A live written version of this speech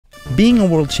Being a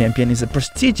world champion is a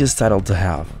prestigious title to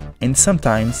have, and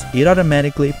sometimes it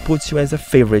automatically puts you as a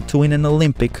favorite to win an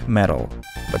Olympic medal.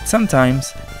 But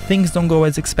sometimes things don't go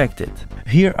as expected.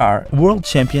 Here are world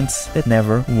champions that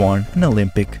never won an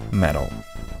Olympic medal.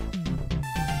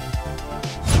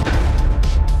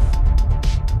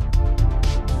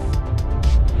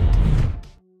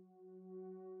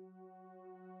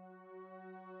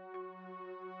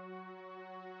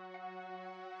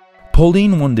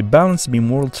 Pauline won the balance beam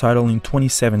world title in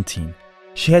 2017.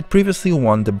 She had previously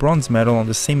won the bronze medal on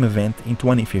the same event in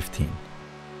 2015.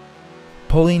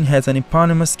 Pauline has an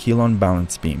eponymous skill on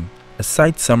balance beam, a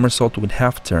side somersault with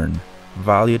half turn,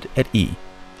 valued at E.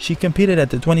 She competed at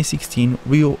the 2016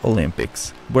 Rio Olympics,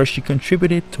 where she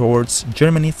contributed towards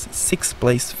Germany's 6th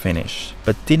place finish,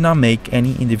 but did not make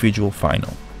any individual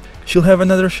final. She'll have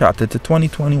another shot at the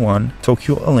 2021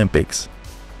 Tokyo Olympics.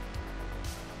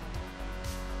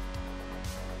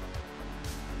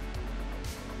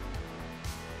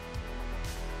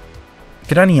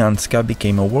 Kranianska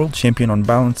became a world champion on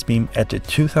balance beam at the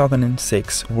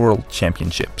 2006 World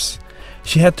Championships.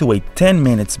 She had to wait 10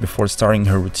 minutes before starting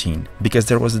her routine, because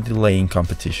there was a delay in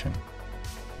competition.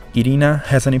 Irina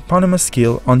has an eponymous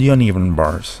skill on the uneven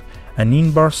bars, an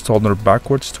in-bar shoulder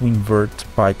backwards to invert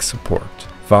pike support,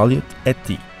 valued at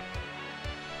D.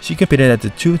 She competed at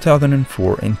the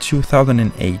 2004 and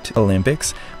 2008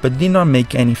 Olympics, but did not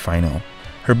make any final.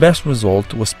 Her best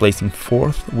result was placing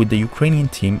 4th with the Ukrainian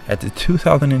team at the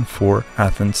 2004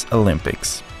 Athens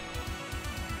Olympics.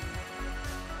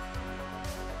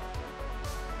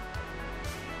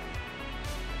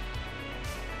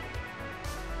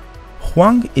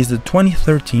 Huang is the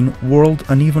 2013 World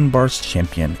Uneven Bars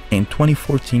champion and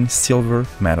 2014 silver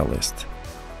medalist.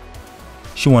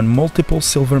 She won multiple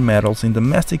silver medals in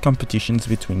domestic competitions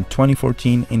between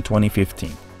 2014 and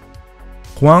 2015.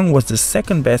 Huang was the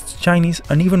second best Chinese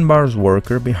uneven bars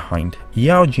worker behind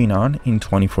Yao Jinan in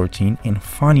 2014 and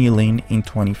Fan Yilin in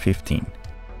 2015.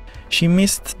 She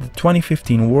missed the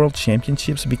 2015 World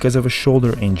Championships because of a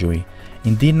shoulder injury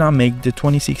and did not make the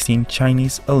 2016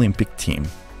 Chinese Olympic team.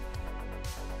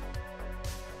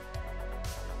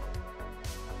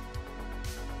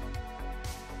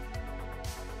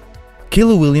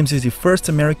 Kayla Williams is the first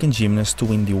American gymnast to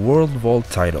win the World Vault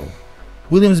title.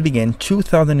 Williams began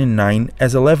 2009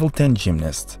 as a level 10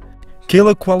 gymnast.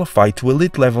 Kayla qualified to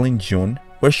elite level in June,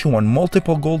 where she won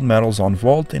multiple gold medals on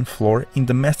vault and floor in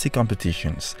domestic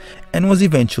competitions, and was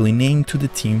eventually named to the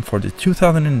team for the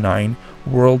 2009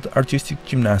 World Artistic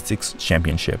Gymnastics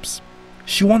Championships.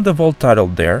 She won the vault title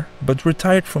there, but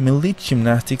retired from elite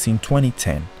gymnastics in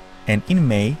 2010, and in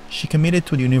May she committed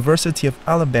to the University of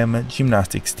Alabama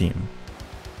gymnastics team.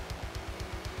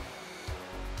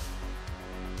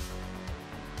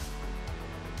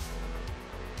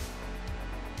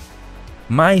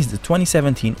 Mai is the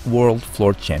 2017 World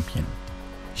Floor Champion.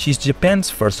 She is Japan's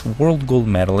first world gold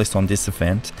medalist on this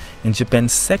event and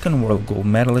Japan's second world gold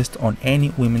medalist on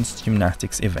any women's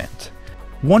gymnastics event.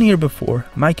 1 year before,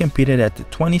 Mai competed at the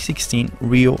 2016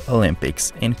 Rio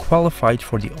Olympics and qualified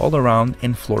for the all-around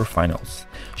and floor finals.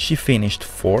 She finished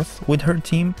 4th with her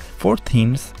team,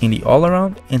 14th in the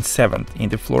all-around and 7th in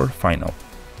the floor final.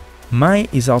 Mai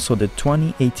is also the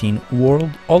 2018 World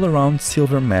All-Around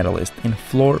Silver Medalist and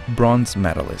Floor Bronze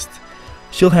Medalist.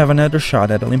 She'll have another shot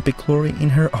at Olympic glory in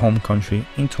her home country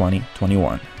in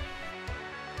 2021.